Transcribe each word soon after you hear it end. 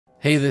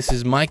Hey, this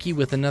is Mikey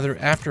with another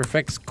After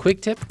Effects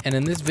quick tip, and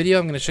in this video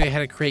I'm going to show you how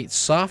to create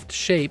soft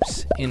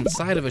shapes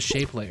inside of a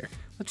shape layer.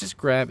 Let's just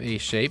grab a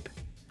shape,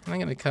 and I'm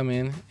going to come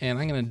in and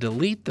I'm going to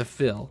delete the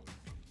fill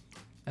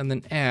and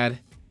then add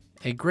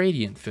a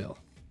gradient fill.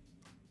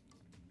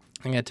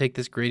 I'm going to take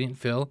this gradient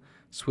fill,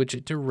 switch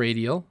it to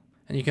radial,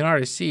 and you can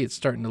already see it's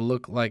starting to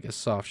look like a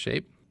soft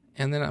shape.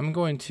 And then I'm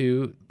going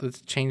to,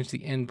 let's change the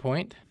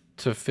endpoint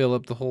to fill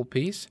up the whole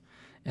piece,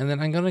 and then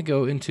I'm going to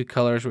go into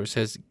colors where it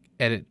says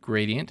edit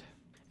gradient.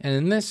 And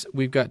in this,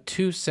 we've got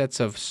two sets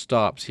of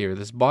stops here.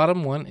 This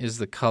bottom one is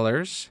the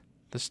colors.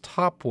 This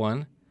top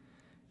one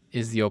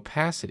is the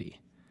opacity.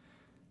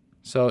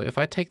 So if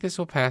I take this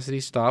opacity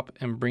stop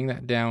and bring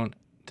that down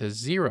to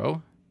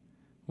 0,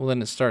 well,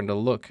 then it's starting to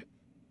look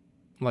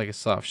like a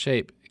soft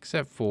shape,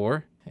 except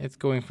for it's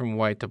going from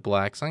white to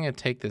black. So I'm going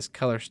to take this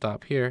color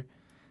stop here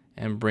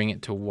and bring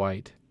it to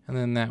white. And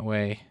then that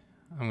way,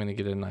 I'm going to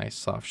get a nice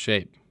soft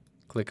shape.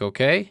 Click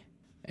OK.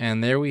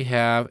 And there we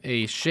have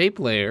a shape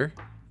layer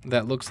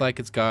that looks like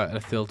it's got a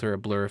filter, a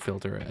blur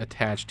filter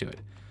attached to it.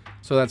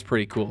 So that's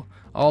pretty cool.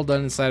 All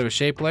done inside of a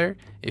shape layer.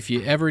 If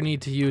you ever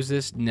need to use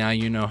this, now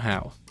you know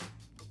how.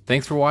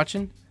 Thanks for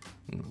watching,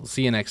 and we'll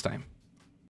see you next time.